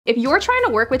If you're trying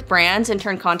to work with brands and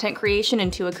turn content creation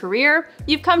into a career,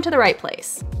 you've come to the right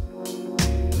place.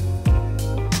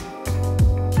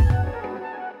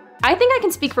 I think I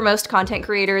can speak for most content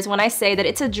creators when I say that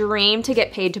it's a dream to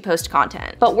get paid to post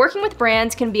content. But working with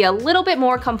brands can be a little bit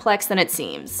more complex than it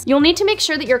seems. You'll need to make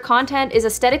sure that your content is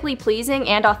aesthetically pleasing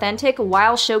and authentic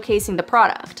while showcasing the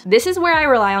product. This is where I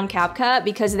rely on CapCut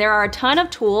because there are a ton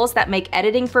of tools that make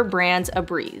editing for brands a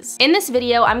breeze. In this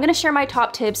video, I'm gonna share my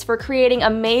top tips for creating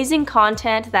amazing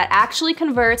content that actually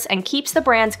converts and keeps the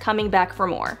brands coming back for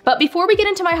more. But before we get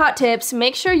into my hot tips,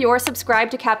 make sure you're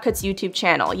subscribed to CapCut's YouTube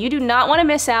channel. You do not wanna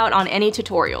miss out on any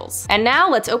tutorials. And now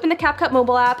let's open the CapCut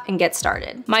mobile app and get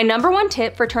started. My #1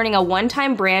 tip for turning a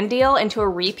one-time brand deal into a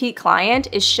repeat client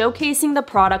is showcasing the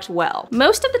product well.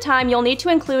 Most of the time, you'll need to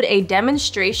include a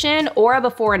demonstration or a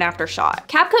before and after shot.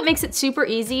 CapCut makes it super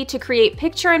easy to create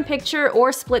picture-in-picture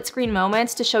or split-screen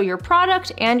moments to show your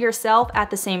product and yourself at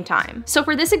the same time. So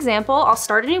for this example, I'll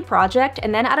start a new project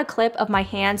and then add a clip of my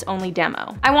hands-only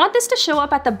demo. I want this to show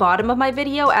up at the bottom of my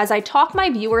video as I talk my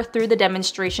viewer through the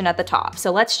demonstration at the top.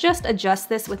 So let's just adjust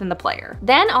this within the player.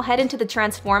 Then I'll head into the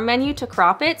transform menu to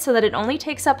crop it so that it only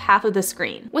takes up half of the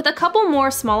screen. With a couple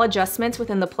more small adjustments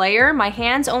within the player, my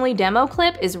hands-only demo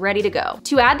clip is ready to go.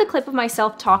 To add the clip of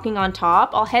myself talking on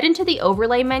top, I'll head into the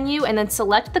overlay menu and then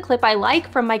select the clip I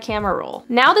like from my camera roll.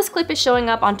 Now this clip is showing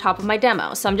up on top of my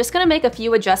demo, so I'm just gonna make a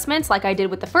few adjustments like I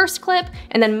did with the first clip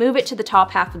and then move it to the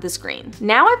top half of the screen.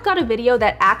 Now I've got a video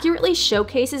that accurately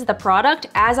showcases the product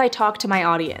as I talk to my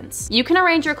audience. You can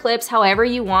arrange your clips however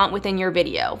you want within your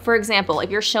video. For example, if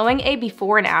you're showing a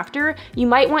before and after, you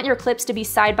might want your clips to be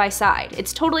side by side.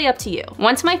 It's totally up to you.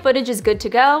 Once my footage is good to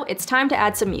go, it's time to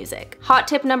add some music. Hot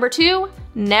tip #2,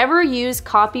 never use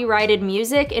copyrighted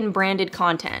music in branded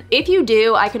content. If you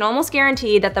do, I can almost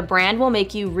guarantee that the brand will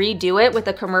make you redo it with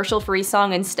a commercial-free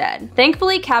song instead.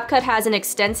 Thankfully, CapCut has an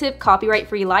extensive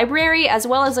copyright-free library as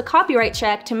well as a copyright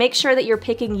check to make sure that you're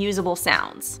picking usable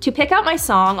sounds. To pick out my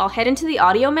song, I'll head into the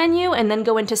audio menu and then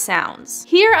go into sounds.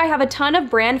 Here, I have a ton of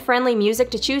brand-friendly music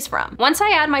to choose from. Once I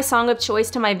add my song of choice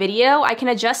to my video, I can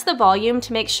adjust the volume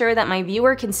to make sure that my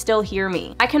viewer can still hear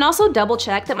me. I can also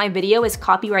double-check that my video is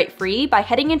copyright-free by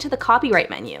heading into the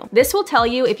copyright menu. This will tell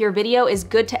you if your video is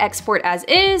good to export as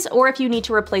is or if you need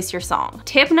to replace your song.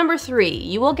 Tip #3,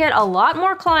 you will get a lot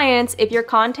more clients if your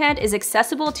content is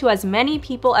accessible to as many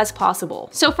people as possible.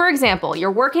 So for example,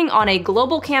 you're working on a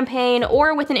global campaign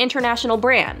or with an international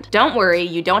brand. Don't worry,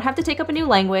 you don't have to take up a new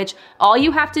language. All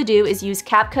you have to do is use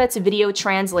CapCut's video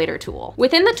translator tool.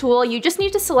 Within the tool, you just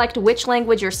need to select which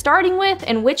language you're starting with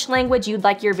and which language you'd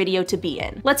like your video to be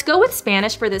in. Let's go with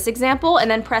Spanish for this example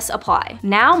and then press apply.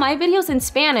 Now my video's in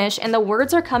Spanish and the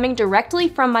words are coming directly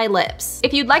from my lips.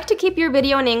 If you'd like to keep your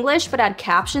video in English but add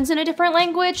captions in a different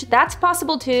language, that's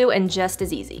possible too and just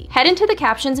as easy. Head into the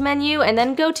captions menu and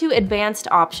then go to advanced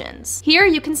options. Here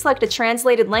you can select a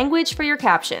translated language for your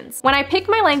captions. When I pick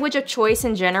my language of choice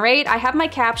and generate, I have my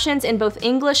captions in both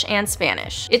English and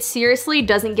Spanish. It seriously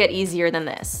doesn't get easier than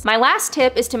this. My last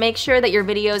tip is to make sure that your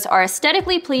videos are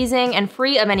aesthetically pleasing and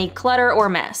free of any clutter or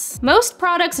mess. Most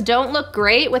products don't look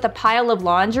great with a pile of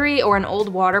laundry or an old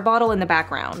water bottle in the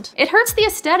background. It hurts the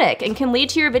aesthetic and can lead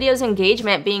to your video's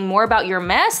engagement being more about your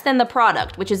mess than the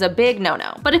product, which is a big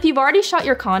no-no. But if you've already shot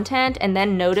your content and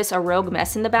then notice a rogue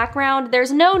mess in the background,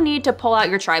 there's no need to pull out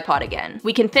your tripod again.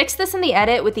 We can fix this in the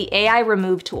edit with the AI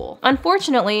remove tool.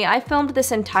 Unfortunately, I filmed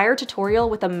this entire tutorial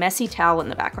with a messy towel in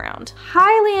the background.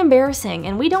 Highly embarrassing,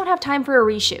 and we don't have time for a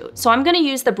reshoot. So I'm gonna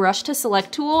use the brush to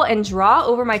select tool and draw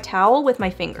over my towel with my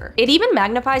finger. It even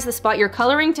magnifies the spot you're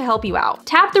coloring to help you out.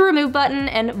 Tap the remove button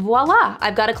and voila,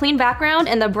 I've got a clean background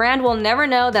and the brand will never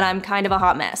know that I'm kind of a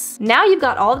hot mess. Now you've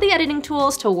got all of the editing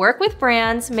tools to work with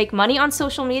brands, make money on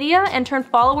social media, and turn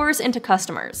followers into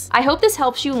customers. I hope this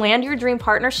helps you land your dream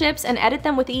partnerships and edit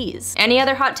them with ease. Any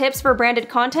other hot tips for branded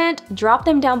content? Drop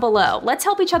them down below. Let's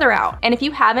help each other out. And if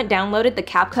you haven't downloaded the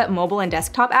CapCut mobile and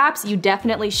desktop apps, you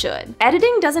definitely should.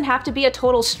 Editing doesn't have to be a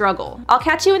total struggle. I'll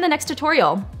catch you in the next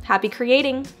tutorial. Happy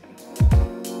creating!